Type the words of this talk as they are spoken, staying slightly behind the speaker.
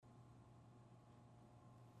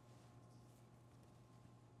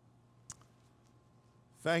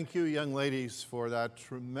Thank you, young ladies, for that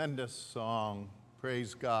tremendous song.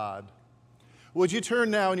 Praise God. Would you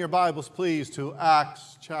turn now in your Bibles, please, to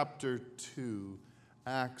Acts chapter 2.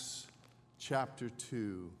 Acts chapter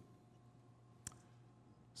 2.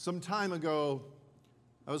 Some time ago,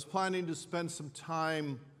 I was planning to spend some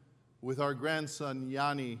time with our grandson,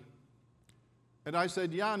 Yanni. And I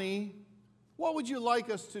said, Yanni, what would you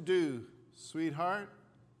like us to do, sweetheart?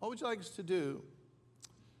 What would you like us to do?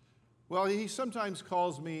 Well, he sometimes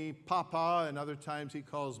calls me Papa, and other times he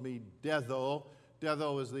calls me Dedo.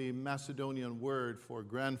 Dedo is the Macedonian word for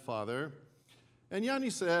grandfather. And Yanni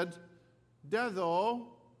said, Dedo,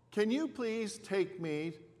 can you please take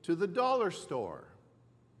me to the dollar store?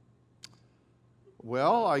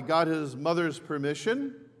 Well, I got his mother's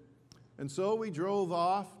permission, and so we drove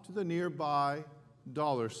off to the nearby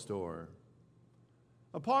dollar store.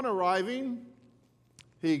 Upon arriving,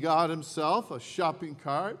 he got himself a shopping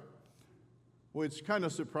cart, which kind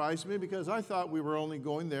of surprised me because I thought we were only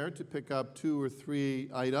going there to pick up 2 or 3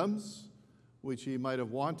 items, which he might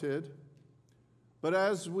have wanted. But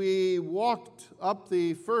as we walked up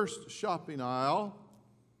the first shopping aisle,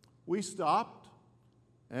 we stopped,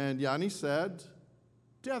 and Yanni said,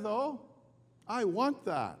 Dedo, I want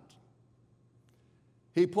that.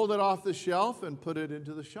 He pulled it off the shelf and put it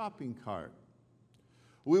into the shopping cart.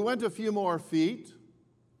 We went a few more feet.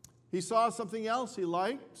 He saw something else he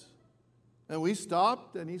liked, and we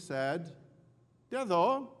stopped, and he said,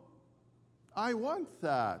 Dedo, I want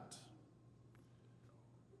that.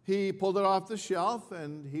 He pulled it off the shelf,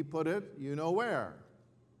 and he put it you know where.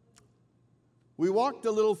 We walked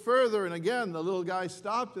a little further, and again, the little guy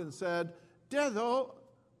stopped and said, Dedo,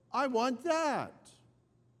 I want that.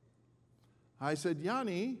 I said,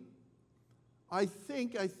 Yanni, I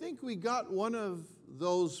think we got one of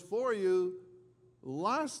those for you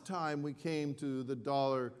last time we came to the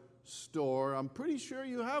dollar store. I'm pretty sure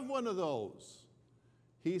you have one of those.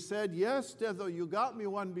 He said, yes, Dedo, you got me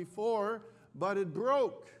one before, but it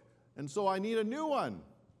broke, and so I need a new one.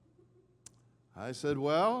 I said,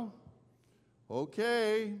 well,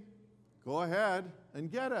 okay, go ahead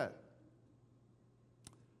and get it.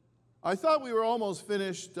 I thought we were almost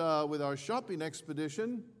finished with our shopping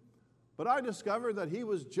expedition, but I discovered that he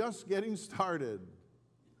was just getting started.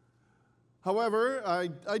 However, I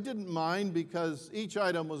didn't mind because each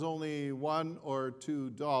item was only $1 or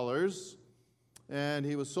 $2, and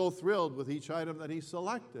he was so thrilled with each item that he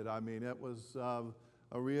selected. I mean, it was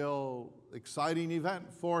a real exciting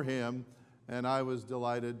event for him, and I was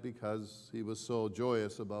delighted because he was so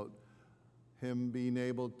joyous about him being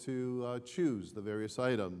able to choose the various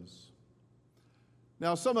items.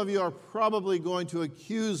 Now, some of you are probably going to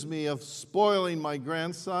accuse me of spoiling my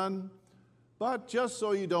grandson, but just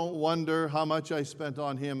so you don't wonder how much I spent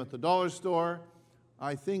on him at the dollar store,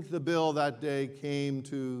 I think the bill that day came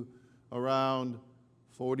to around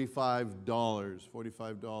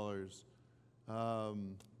 $45.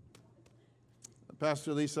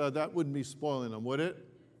 Pastor Lisa, that wouldn't be spoiling him, would it?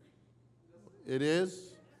 It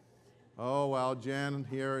is? Oh, well, Jan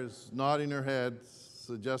here is nodding her head,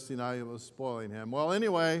 suggesting I was spoiling him. Well,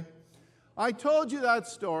 anyway, I told you that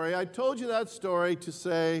story. I told you that story to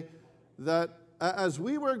say that as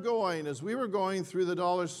we were going through the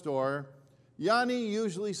dollar store, Yanni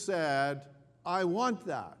usually said, I want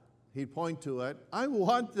that. He'd point to it, I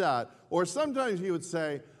want that. Or sometimes he would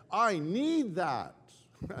say, I need that.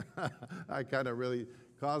 That kind of really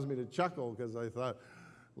caused me to chuckle because I thought,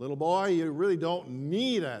 little boy, you really don't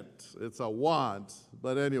need it. It's a want.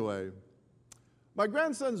 But anyway, my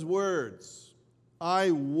grandson's words,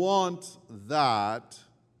 I want that,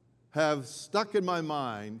 have stuck in my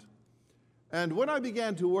mind. And when I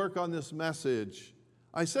began to work on this message,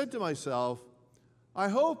 I said to myself, I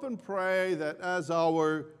hope and pray that as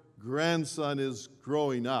our grandson is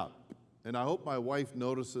growing up, and I hope my wife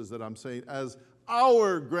notices that I'm saying as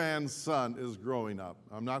our grandson is growing up.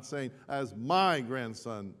 I'm not saying as my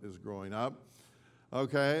grandson is growing up.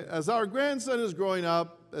 Okay? As our grandson is growing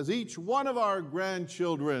up, as each one of our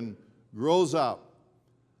grandchildren grows up,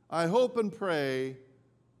 I hope and pray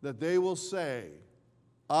that they will say,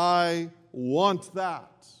 I want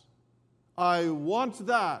that. I want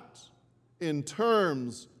that in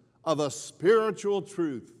terms of a spiritual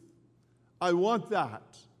truth. I want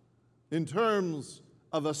that in terms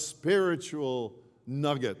of a spiritual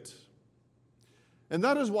nugget. And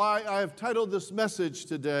that is why I have titled this message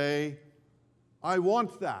today, I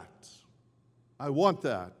want that. I want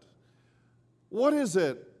that. What is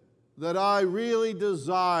it that I really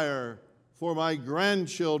desire for my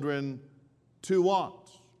grandchildren to want?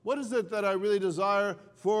 What is it that I really desire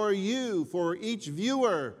for you, for each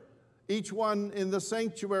viewer, each one in the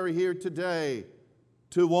sanctuary here today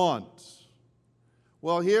to want.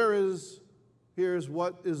 Well, here's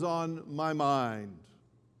what is on my mind.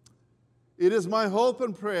 It is my hope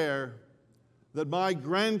and prayer that my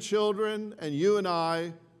grandchildren and you and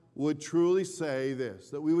I would truly say this,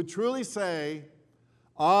 that we would truly say,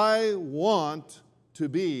 I want to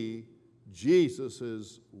be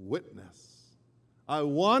Jesus' witness. I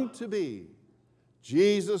want to be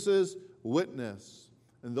Jesus' witness.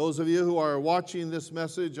 And those of you who are watching this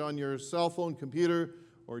message on your cell phone, computer,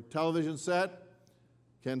 or television set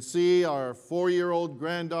can see our 4-year-old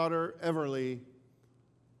granddaughter, Everly,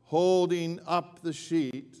 holding up the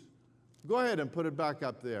sheet. Go ahead and put it back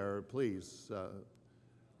up there, please.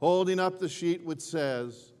 Holding up the sheet which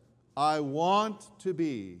says, I want to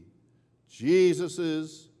be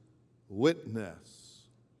Jesus' witness.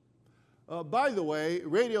 By the way,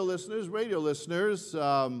 radio listeners,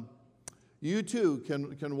 you too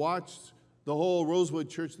can watch the whole Rosewood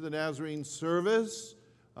Church of the Nazarene service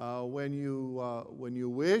when you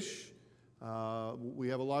wish. We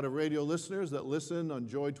have a lot of radio listeners that listen on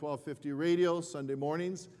Joy 1250 Radio Sunday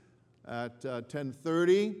mornings at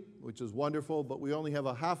 10:30, which is wonderful, but we only have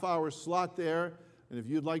a half-hour slot there. And if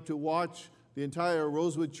you'd like to watch the entire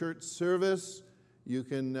Rosewood Church service, you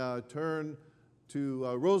can turn to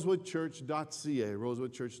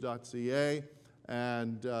rosewoodchurch.ca,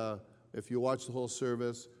 and if you watch the whole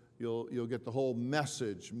service, you'll get the whole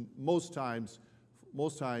message. Most times,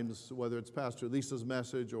 whether it's Pastor Lisa's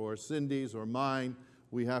message or Cindy's or mine,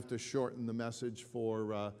 we have to shorten the message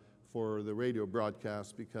for the radio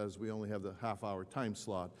broadcast because we only have the half-hour time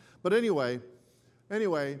slot. But anyway,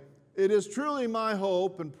 it is truly my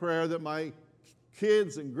hope and prayer that my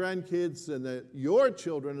kids and grandkids and that your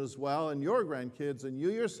children as well and your grandkids and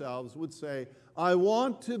you yourselves would say, I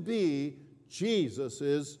want to be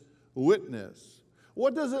Jesus' witness.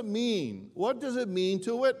 What does it mean? What does it mean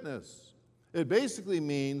to witness? It basically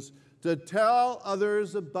means to tell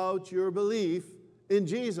others about your belief in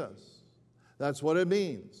Jesus. That's what it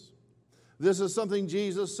means. This is something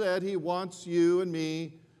Jesus said He wants you and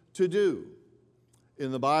me to do.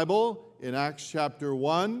 In the Bible, in Acts chapter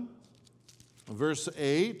 1, verse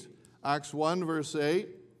 8, Acts 1, verse 8,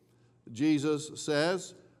 Jesus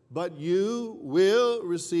says, but you will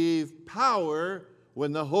receive power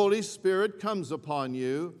when the Holy Spirit comes upon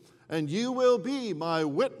you, and you will be my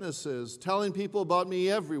witnesses, telling people about me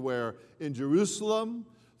everywhere, in Jerusalem,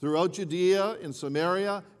 throughout Judea, in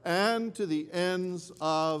Samaria, and to the ends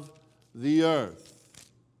of the earth.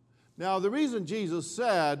 Now, the reason Jesus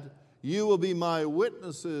said, you will be my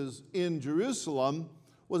witnesses in Jerusalem,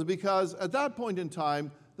 was because at that point in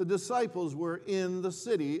time, the disciples were in the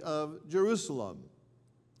city of Jerusalem.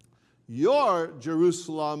 Your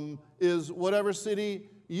Jerusalem is whatever city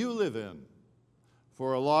you live in.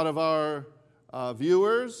 For a lot of our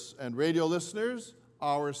viewers and radio listeners,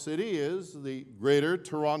 our city is the Greater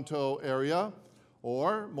Toronto Area,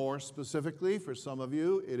 or more specifically, for some of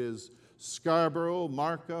you, it is Scarborough,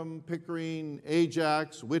 Markham, Pickering,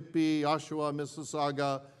 Ajax, Whitby, Oshawa,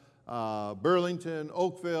 Mississauga, Burlington,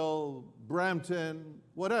 Oakville, Brampton,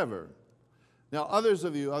 whatever. Now, others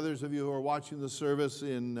of you who are watching the service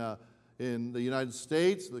in the United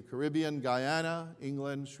States, the Caribbean, Guyana,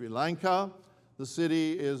 England, Sri Lanka, the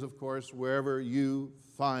city is, of course, wherever you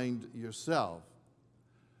find yourself.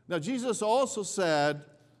 Now, Jesus also said,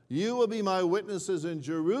 you will be my witnesses in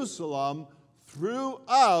Jerusalem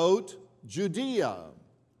throughout Judea.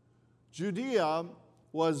 Judea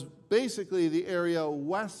was basically the area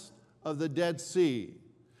west of the Dead Sea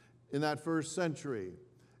in that first century.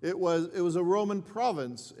 It was a Roman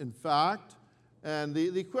province, in fact, and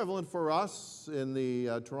the equivalent for us in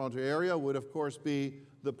the Toronto area would, of course, be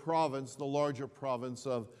the larger province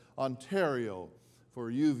of Ontario.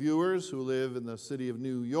 For you viewers who live in the city of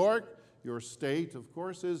New York, your state, of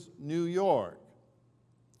course, is New York.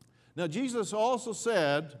 Now, Jesus also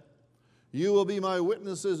said, you will be my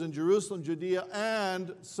witnesses in Jerusalem, Judea,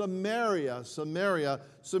 and Samaria.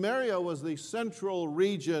 Samaria was the central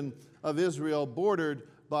region of Israel, bordered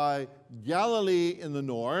by Galilee in the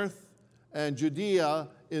north and Judea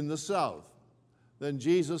in the south. Then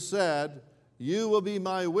Jesus said, you will be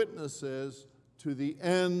my witnesses to the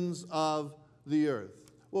ends of the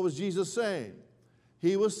earth. What was Jesus saying?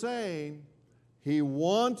 He was saying he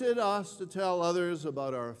wanted us to tell others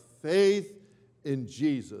about our faith in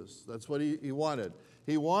Jesus. That's what he wanted.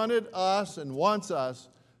 He wanted us and wants us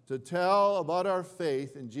to tell about our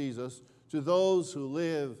faith in Jesus to those who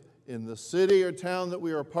live in the city or town that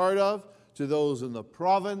we are a part of, to those in the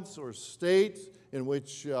province or state in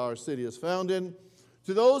which our city is found in,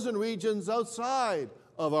 to those in regions outside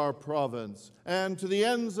of our province, and to the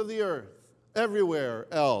ends of the earth, everywhere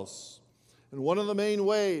else. And one of the main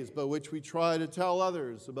ways by which we try to tell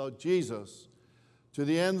others about Jesus to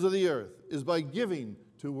the ends of the earth is by giving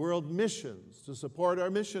to world missions to support our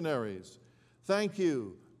missionaries. Thank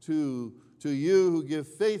you to you who give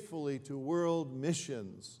faithfully to world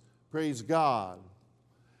missions. Praise God.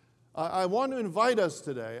 I want to invite us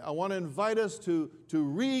today, I want to invite us to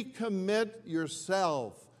recommit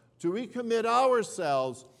yourself, to recommit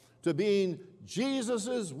ourselves to being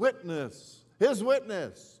Jesus' witness, his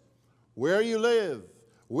witness. Where you live,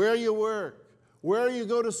 where you work, where you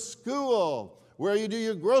go to school, where you do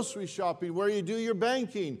your grocery shopping, where you do your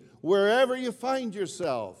banking, wherever you find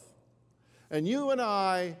yourself. And you and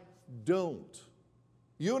I don't.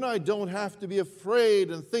 You and I don't have to be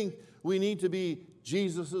afraid and think we need to be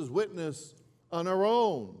Jesus' witness on our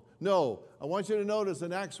own. No, I want you to notice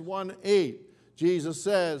in Acts 1:8, Jesus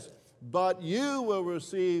says, "But you will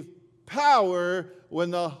receive power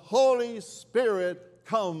when the Holy Spirit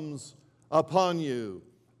comes upon you,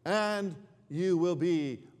 and you will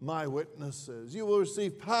be my witnesses." You will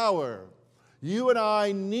receive power. You and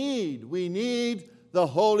I we need the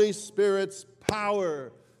Holy Spirit's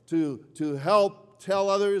power to help tell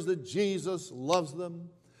others that Jesus loves them.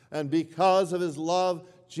 And because of his love,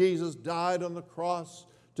 Jesus died on the cross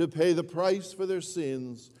to pay the price for their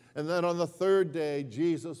sins. And then on the third day,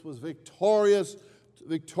 Jesus was victorious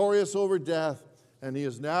over death. And he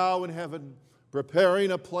is now in heaven,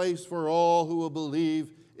 preparing a place for all who will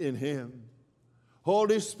believe in him.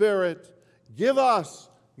 Holy Spirit, give us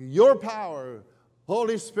your power.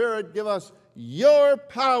 Holy Spirit, give us your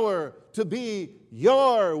power to be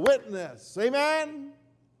your witness. Amen?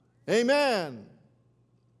 Amen.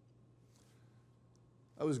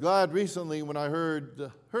 I was glad recently when I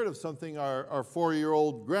heard of something our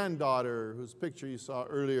 4-year-old granddaughter, whose picture you saw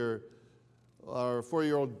earlier, our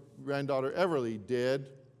 4-year-old granddaughter Everly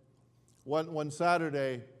did. One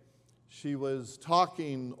Saturday, she was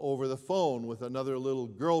talking over the phone with another little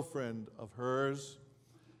girlfriend of hers.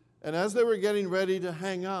 And as they were getting ready to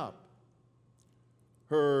hang up,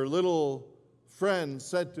 her little friend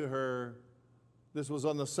said to her, this was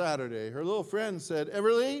on the Saturday, her little friend said,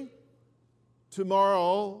 "Everly,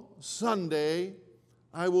 tomorrow, Sunday,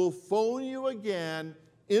 I will phone you again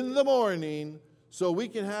in the morning so we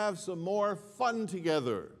can have some more fun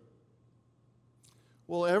together."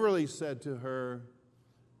 Well, Everly said to her,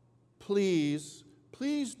 please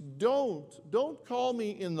don't call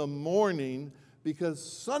me in the morning, because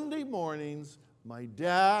Sunday mornings, my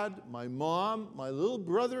dad, my mom, my little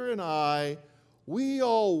brother and I, we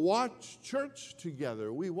all watch church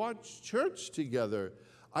together. We watch church together.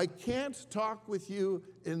 I can't talk with you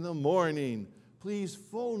in the morning. Please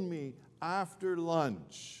phone me after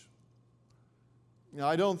lunch. Now,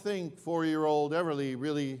 I don't think 4-year-old Everly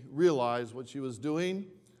really realized what she was doing,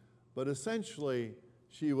 but essentially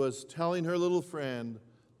she was telling her little friend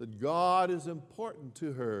that God is important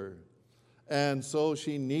to her, and so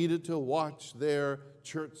she needed to watch their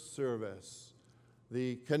church service,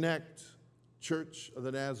 the Connect Church of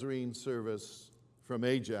the Nazarene service from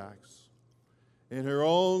Ajax. In her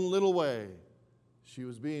own little way, she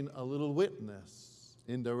was being a little witness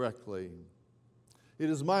indirectly. It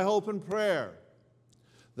is my hope and prayer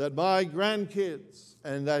that my grandkids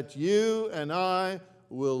and that you and I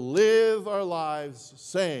will live our lives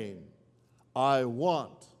saying, I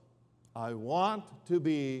want to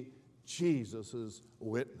be Jesus'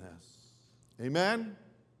 witness. Amen?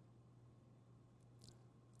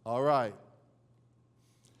 All right.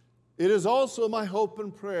 It is also my hope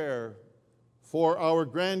and prayer for our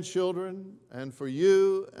grandchildren and for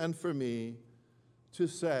you and for me to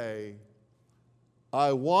say,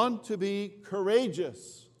 I want to be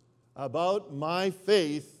courageous about my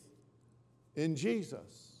faith in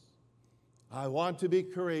Jesus. I want to be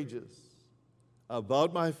courageous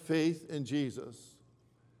about my faith in Jesus.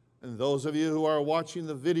 And those of you who are watching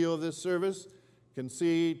the video of this service can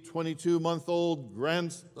see my 22-month-old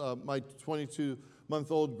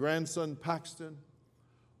grandson Paxton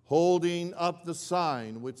holding up the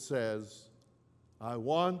sign which says, I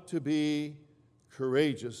want to be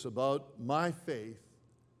courageous about my faith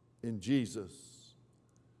in Jesus.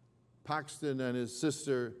 Paxton and his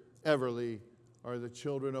sister Everly are the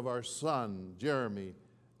children of our son Jeremy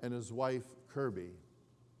and his wife Kirby.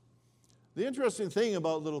 The interesting thing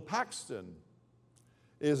about little Paxton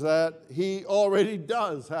is that he already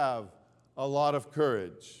does have a lot of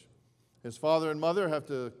courage. His father and mother have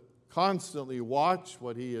to constantly watch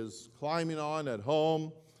what he is climbing on at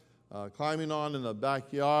home, climbing on in the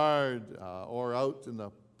backyard or out in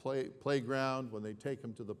the playground when they take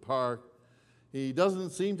him to the park. He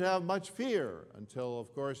doesn't seem to have much fear until,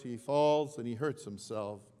 of course, he falls and he hurts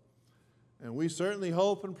himself. And we certainly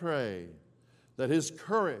hope and pray that his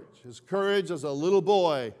courage as a little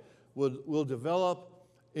boy will develop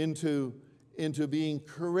into being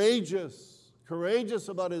courageous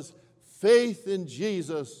about his faith in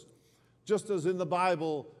Jesus, just as in the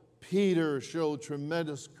Bible, Peter showed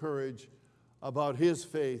tremendous courage about his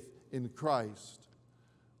faith in Christ.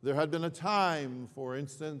 There had been a time, for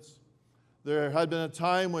instance,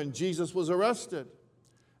 when Jesus was arrested,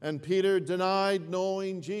 and Peter denied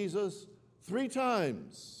knowing Jesus 3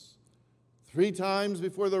 times. 3 times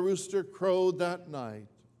before the rooster crowed that night.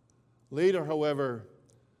 Later, however,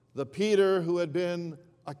 the Peter who had been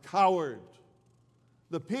a coward,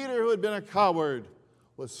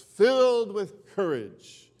 was filled with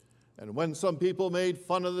courage. And when some people made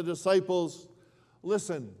fun of the disciples,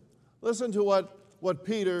 listen to what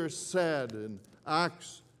Peter said in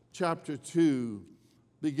Acts chapter 2,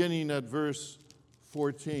 beginning at verse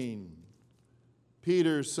 14.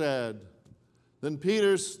 Peter said, Then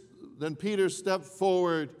Peter stepped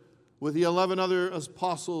forward with the 11 other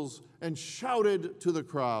apostles and shouted to the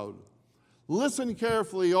crowd, "Listen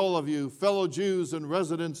carefully, all of you, fellow Jews and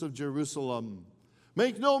residents of Jerusalem.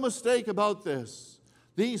 Make no mistake about this.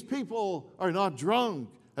 These people are not drunk,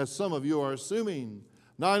 as some of you are assuming.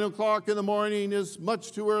 9 o'clock in the morning is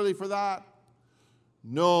much too early for that.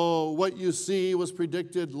 No, what you see was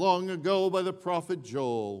predicted long ago by the prophet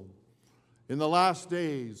Joel. In the last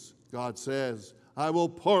days, God says, I will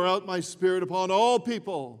pour out my Spirit upon all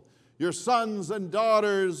people. Your sons and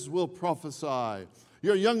daughters will prophesy.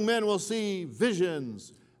 Your young men will see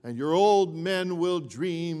visions, and your old men will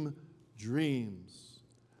dream dreams."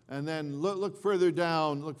 And then look further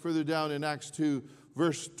down in Acts 2,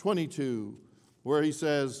 verse 22, where he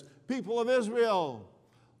says, "People of Israel,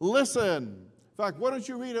 listen." In fact, why don't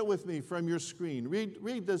you read it with me from your screen?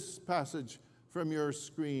 Read this passage from your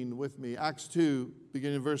screen with me. Acts 2,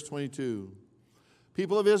 beginning in verse 22.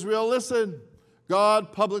 "People of Israel, listen.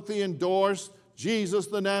 God publicly endorsed Jesus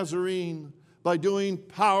the Nazarene by doing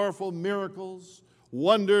powerful miracles,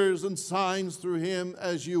 wonders, and signs through him,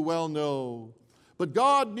 as you well know. But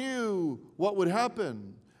God knew what would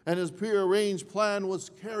happen, and his prearranged plan was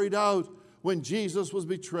carried out when Jesus was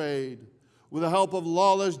betrayed. With the help of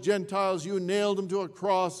lawless Gentiles, you nailed him to a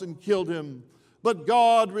cross and killed him. But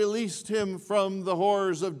God released him from the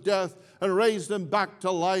horrors of death and raised him back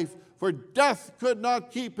to life, for death could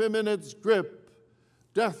not keep him in its grip.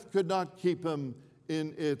 Death could not keep him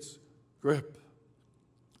in its grip."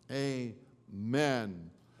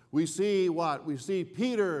 Amen. We see what? We see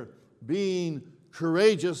Peter being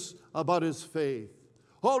courageous about his faith.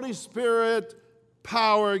 Holy Spirit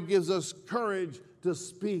power gives us courage to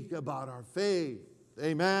speak about our faith.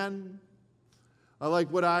 Amen. I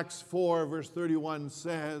like what Acts 4, verse 31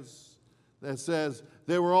 says. That says,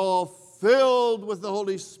 "They were all filled with the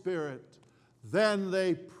Holy Spirit. Then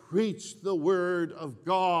they preached the word of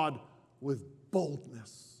God with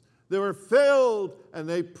boldness." They were filled and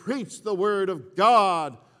they preached the word of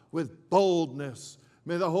God with boldness.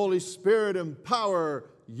 May the Holy Spirit empower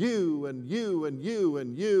you and you and you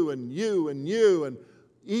and you and you and you and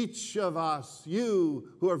each of us,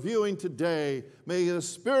 you who are viewing today. May the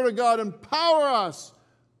Spirit of God empower us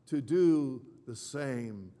to do the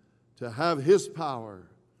same, to have his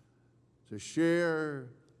power, to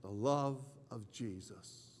share the love of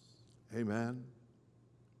Jesus. Amen.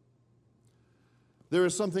 There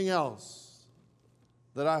is something else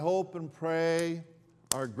that I hope and pray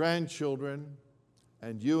our grandchildren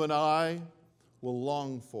and you and I will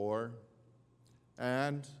long for,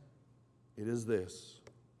 and it is this.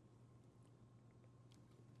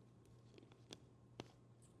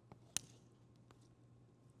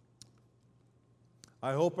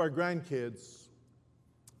 I hope our grandkids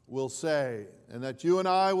will say, and that you and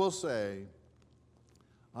I will say,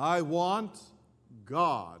 I want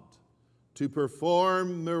God to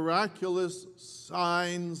perform miraculous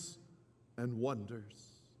signs and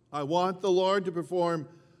wonders. I want the Lord to perform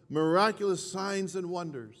miraculous signs and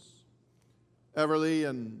wonders. Everly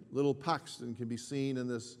and little Paxton can be seen in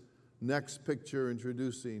this next picture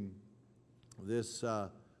introducing this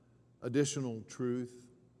additional truth.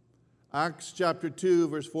 Acts chapter 2,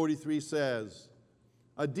 verse 43 says,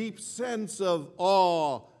 a deep sense of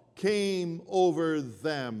awe came over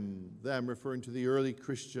them referring to the early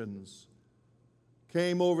Christians,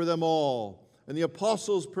 came over them all. And the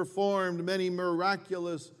apostles performed many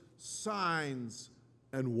miraculous signs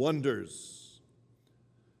and wonders.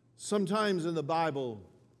 Sometimes in the Bible,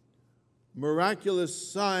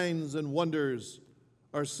 miraculous signs and wonders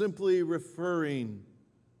are simply referring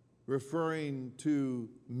to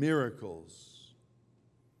miracles.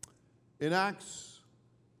 In Acts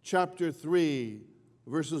chapter 3,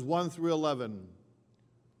 verses 1 through 11,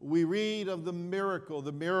 we read of the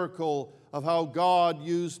miracle of how God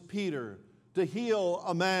used Peter to heal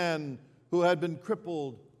a man who had been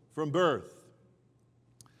crippled from birth.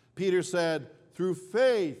 Peter said, through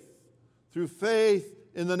faith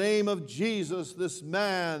in the name of Jesus, this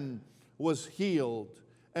man was healed.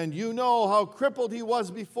 And you know how crippled he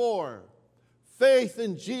was before. Faith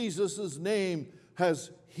in Jesus' name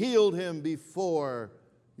has healed him before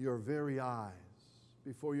your very eyes.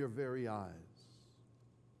 Before your very eyes.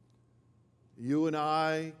 You and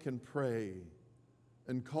I can pray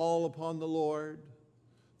and call upon the Lord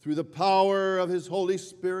through the power of His Holy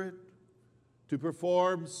Spirit to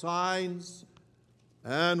perform signs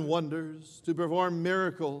and wonders, to perform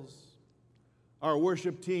miracles. Our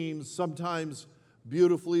worship teams sometimes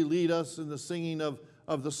beautifully lead us in the singing of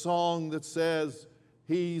the song that says,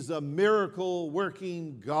 He's a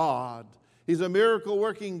miracle-working God. He's a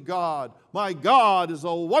miracle-working God. My God is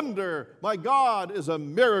a wonder. My God is a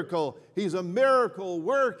miracle. He's a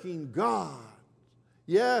miracle-working God.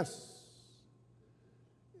 Yes.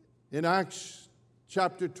 In Acts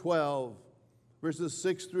chapter 12, verses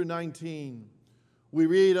 6 through 19, we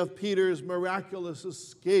read of Peter's miraculous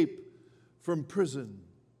escape from prison.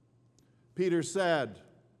 Peter said,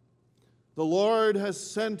 "The Lord has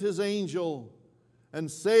sent His angel and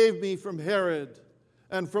saved me from Herod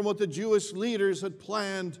and from what the Jewish leaders had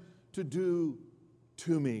planned to do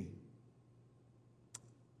to me."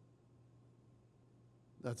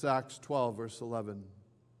 That's Acts 12, verse 11.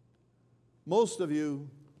 Most of you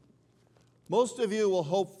will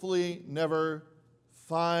hopefully never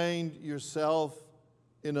find yourself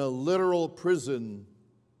in a literal prison,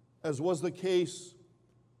 as was the case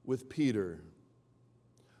with Peter.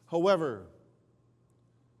 However,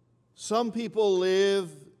 some people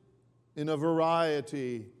live in a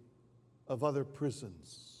variety of other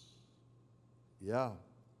prisons. Yeah.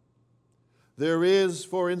 There is,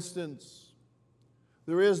 for instance,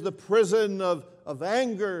 the prison of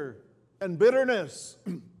anger and bitterness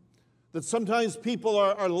that sometimes people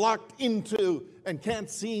are locked into and can't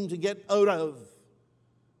seem to get out of.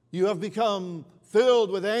 You have become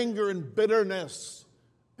filled with anger and bitterness,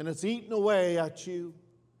 and it's eaten away at you.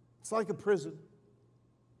 It's like a prison.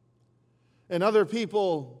 And other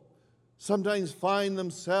people sometimes find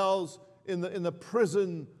themselves in the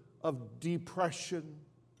prison of depression.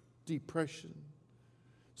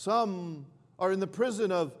 Some are in the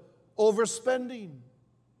prison of overspending.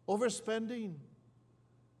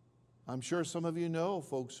 I'm sure some of you know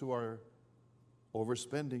folks who are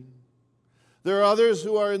overspending. There are others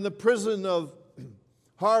who are in the prison of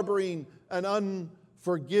harboring an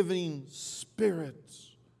unforgiving spirit.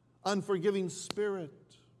 And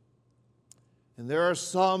there are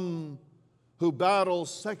some who battle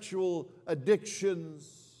sexual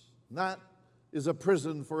addictions. That is a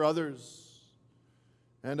prison for others.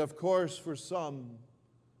 And of course, for some,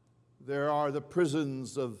 there are the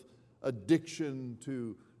prisons of addiction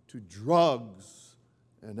to drugs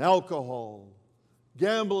and alcohol,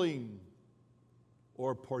 gambling,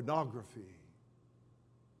 or pornography.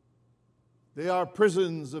 They are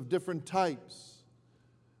prisons of different types.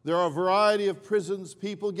 There are a variety of prisons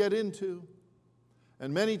people get into.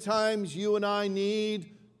 And many times you and I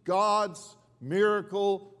need God's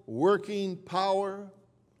miracle working power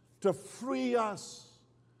to free us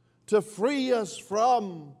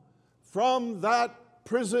from that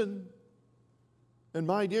prison. And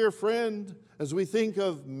my dear friend, as we think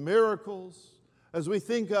of miracles, as we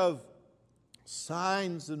think of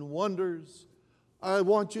signs and wonders, I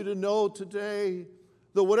want you to know today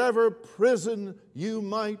that whatever prison you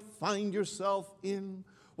might find yourself in,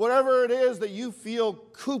 whatever it is that you feel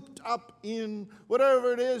cooped up in,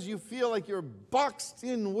 whatever it is you feel like you're boxed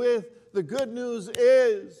in with, the good news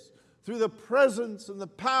is through the presence and the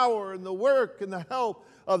power and the work and the help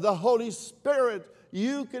of the Holy Spirit,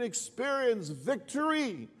 you can experience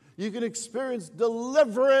victory. You can experience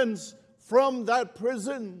deliverance from that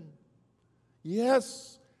prison.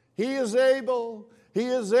 Yes, He is able. He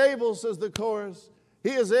is able, says the chorus.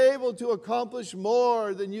 He is able to accomplish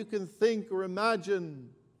more than you can think or imagine.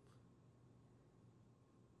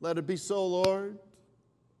 Let it be so, Lord.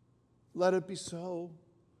 Let it be so.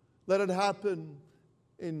 Let it happen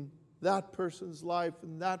in that person's life,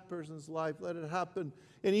 in that person's life. Let it happen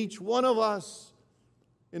in each one of us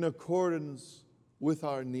in accordance with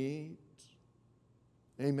our needs.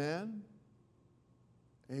 Amen.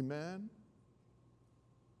 Amen.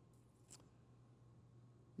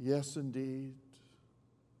 Yes, indeed.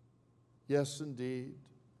 Yes, indeed.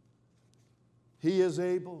 He is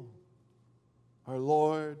able. Our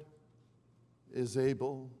Lord is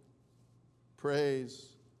able. Praise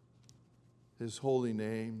His holy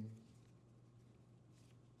name.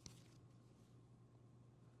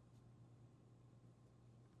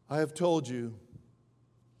 I have told you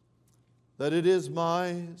that it is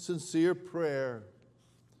my sincere prayer,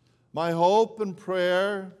 my hope and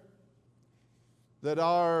prayer, that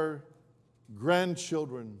our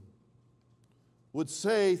grandchildren would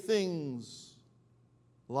say things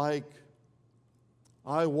like,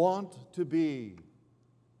 I want to be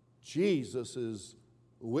Jesus'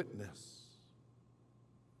 witness.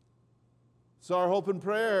 It's our hope and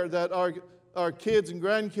prayer that our kids and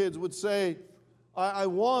grandkids would say, I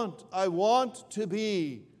want to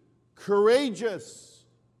be courageous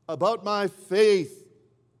about my faith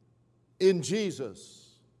in Jesus.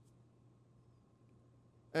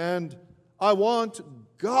 And I want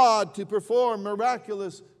God to perform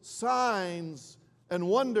miraculous signs and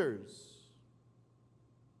wonders.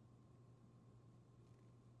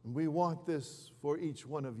 And we want this for each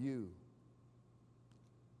one of you.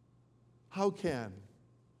 How can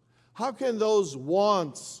those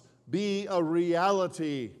wants be a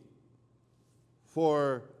reality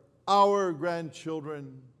for our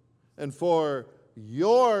grandchildren and for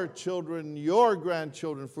your children, your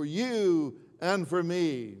grandchildren, for you and for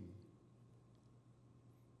me?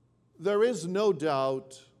 There is no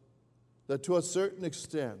doubt that to a certain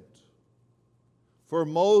extent, for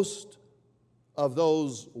most of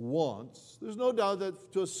those wants, there's no doubt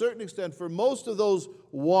that to a certain extent, for most of those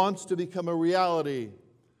wants to become a reality,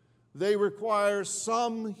 they require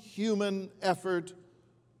some human effort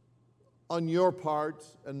on your part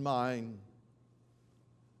and mine.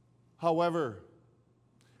 However,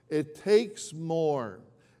 it takes more.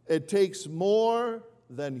 It takes more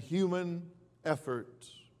than human effort.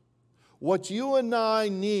 What you and I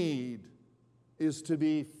need is to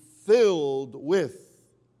be filled with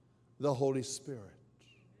the Holy Spirit.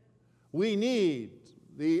 We need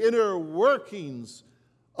the inner workings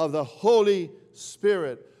of the Holy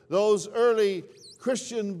Spirit. Those early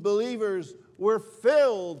Christian believers were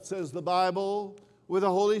filled, says the Bible, with the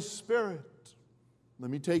Holy Spirit.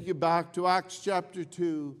 Let me take you back to Acts chapter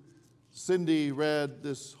 2. Cindy read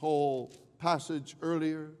this whole passage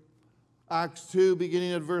earlier. Acts 2,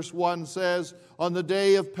 beginning at verse 1, says, on the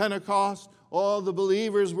day of Pentecost, all the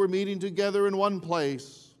believers were meeting together in one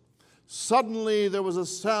place. Suddenly there was a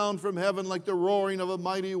sound from heaven like the roaring of a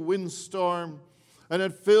mighty windstorm, and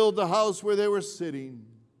it filled the house where they were sitting.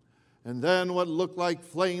 And then what looked like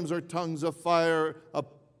flames or tongues of fire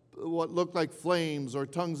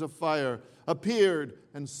appeared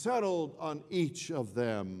and settled on each of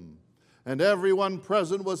them. And everyone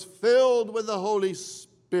present was filled with the Holy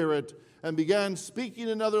Spirit and began speaking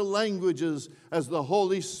in other languages as the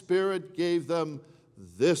Holy Spirit gave them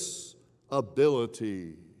this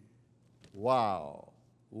ability. Wow.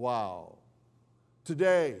 Wow.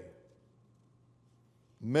 Today,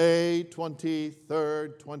 May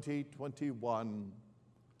 23rd, 2021,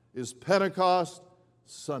 is Pentecost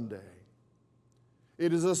Sunday.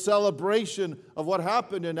 It is a celebration of what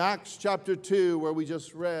happened in Acts chapter 2, where we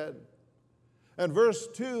just read. And verse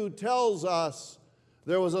 2 tells us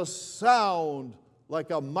there was a sound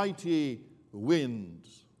like a mighty wind.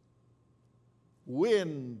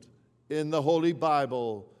 Wind in the Holy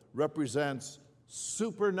Bible represents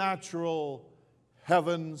supernatural,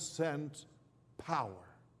 heaven-sent power.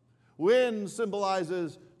 Wind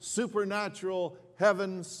symbolizes supernatural,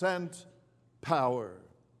 heaven-sent power.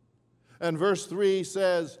 And verse 3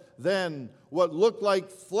 says, then what looked like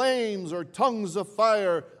flames or tongues of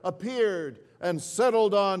fire appeared and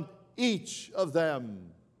settled on each of them.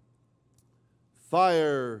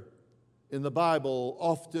 Fire in the Bible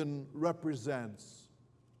often represents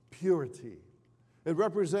purity. It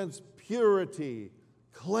represents purity,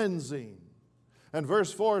 cleansing. And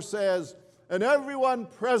verse 4 says, and everyone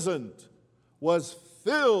present was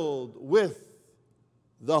filled with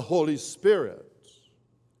the Holy Spirit.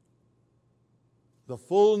 The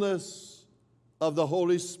fullness of the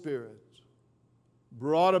Holy Spirit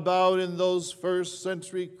brought about in those first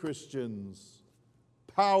century Christians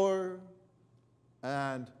power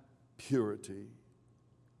and purity.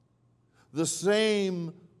 The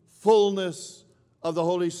same fullness of the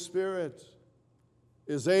Holy Spirit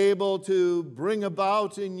is able to bring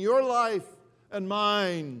about in your life and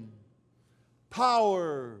mine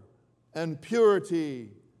power and purity,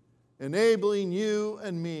 enabling you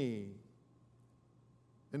and me.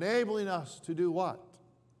 Enabling us to do what?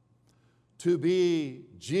 To be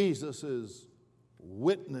Jesus'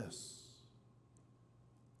 witness.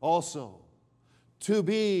 Also, to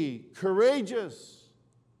be courageous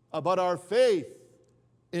about our faith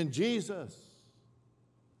in Jesus.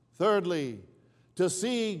 Thirdly, to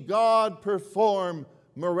see God perform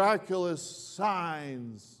miraculous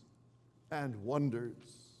signs and wonders.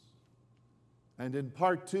 And in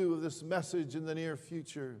part 2 of this message in the near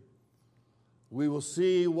future, we will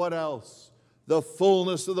see what else the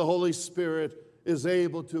fullness of the Holy Spirit is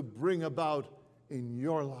able to bring about in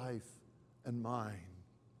your life and mine.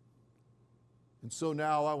 And so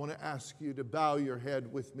now I want to ask you to bow your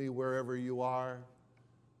head with me wherever you are,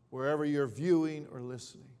 wherever you're viewing or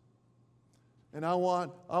listening. And I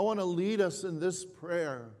want to lead us in this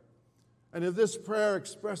prayer. And if this prayer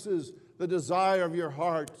expresses the desire of your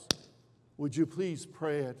heart, would you please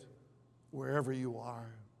pray it wherever you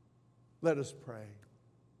are? Let us pray.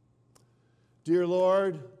 Dear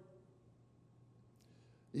Lord,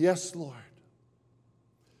 yes, Lord,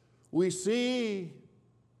 we see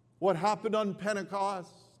what happened on Pentecost.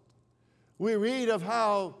 We read of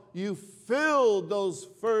how you filled those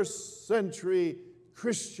first century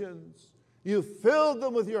Christians. You filled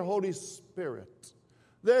them with your Holy Spirit.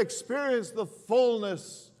 They experienced the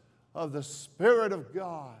fullness of the Spirit of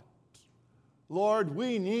God. Lord,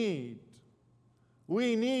 we need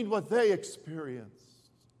what they experienced.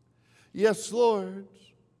 Yes, Lord,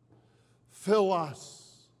 fill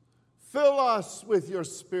us. Fill us with your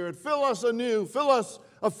Spirit. Fill us anew. Fill us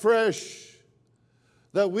afresh,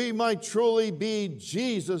 that we might truly be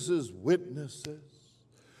Jesus' witnesses,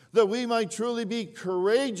 that we might truly be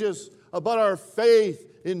courageous about our faith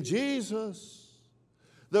in Jesus,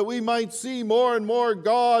 that we might see more and more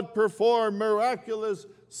God perform miraculous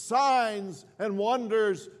signs and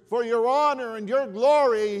wonders for your honor and your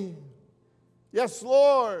glory. Yes,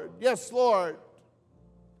 Lord. Yes, Lord.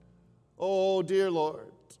 Oh, dear Lord,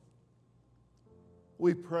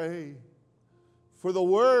 we pray for the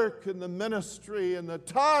work and the ministry and the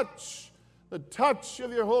touch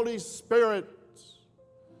of your Holy Spirit,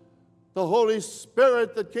 the Holy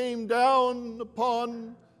Spirit that came down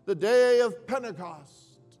upon the day of Pentecost.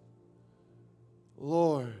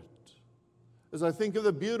 Lord, as I think of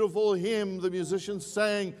the beautiful hymn the musicians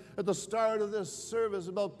sang at the start of this service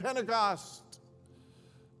about Pentecost,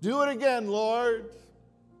 do it again, Lord.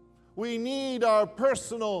 We need our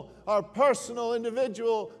personal,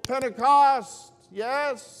 individual Pentecost.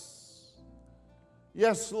 Yes.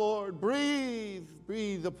 Yes, Lord.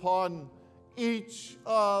 Breathe upon each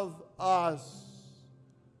of us.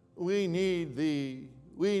 We need thee.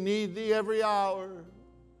 We need thee every hour.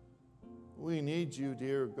 We need you,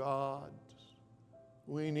 dear God.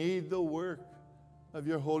 We need the work of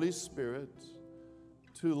your Holy Spirit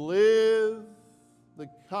to live the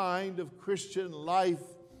kind of Christian life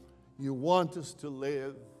you want us to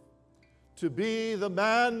live, to be the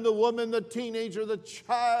man, the woman, the teenager, the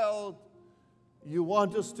child you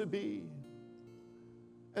want us to be.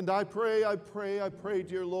 And I pray,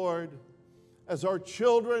 dear Lord, as our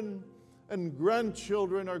children and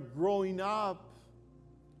grandchildren are growing up,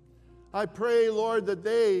 I pray, Lord, that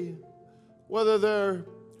they, whether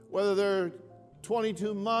they're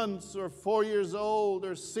 22 months or 4 years old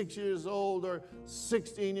or 6 years old or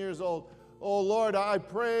 16 years old, oh, Lord, I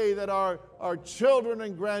pray that our children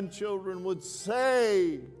and grandchildren would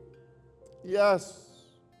say, yes,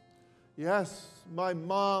 yes, my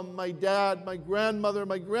mom, my dad, my grandmother,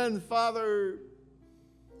 my grandfather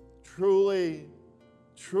truly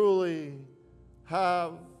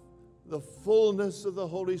have the fullness of the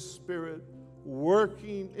Holy Spirit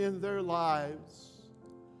working in their lives.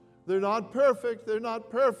 They're not perfect,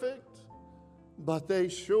 but they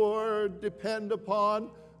sure depend upon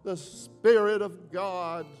the Spirit of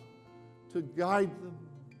God to guide them,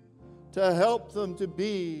 to help them to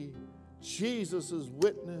be Jesus'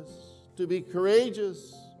 witness, to be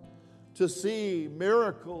courageous, to see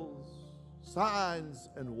miracles, signs,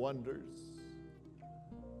 and wonders.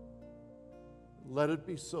 Let it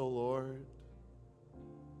be so, Lord.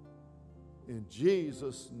 In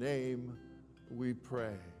Jesus' name we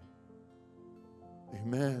pray.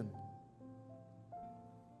 Amen.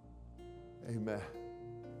 Amen.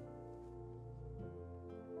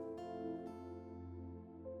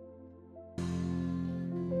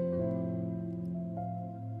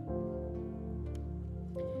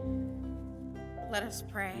 Let us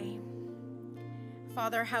pray.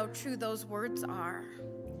 Father, how true those words are,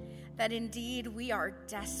 that indeed we are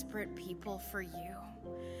desperate people for you,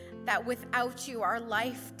 that without you our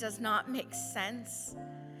life does not make sense.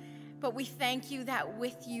 But we thank you that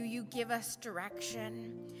with you, you give us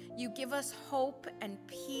direction. You give us hope and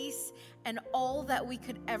peace and all that we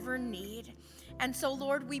could ever need. And so,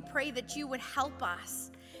 Lord, we pray that you would help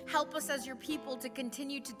us Help us as your people to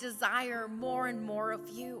continue to desire more and more of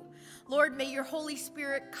you. Lord, may your Holy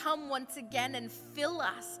Spirit come once again and fill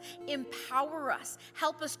us, empower us,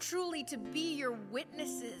 help us truly to be your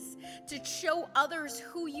witnesses, to show others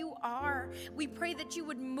who you are. We pray that you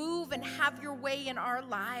would move and have your way in our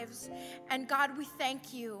lives. And God, we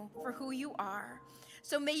thank you for who you are.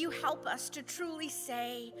 So may you help us to truly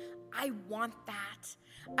say, I want that.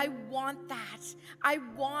 I want that. I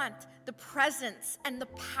want the presence and the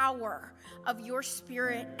power of your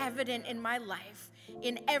Spirit evident in my life,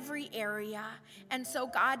 in every area. And so,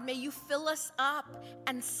 God, may you fill us up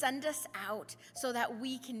and send us out so that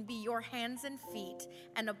we can be your hands and feet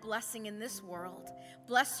and a blessing in this world.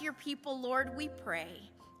 Bless your people, Lord, we pray.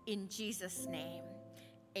 In Jesus' name,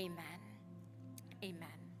 amen. Amen.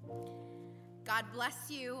 God bless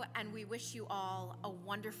you, and we wish you all a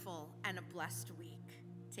wonderful and a blessed week.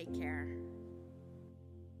 Take care.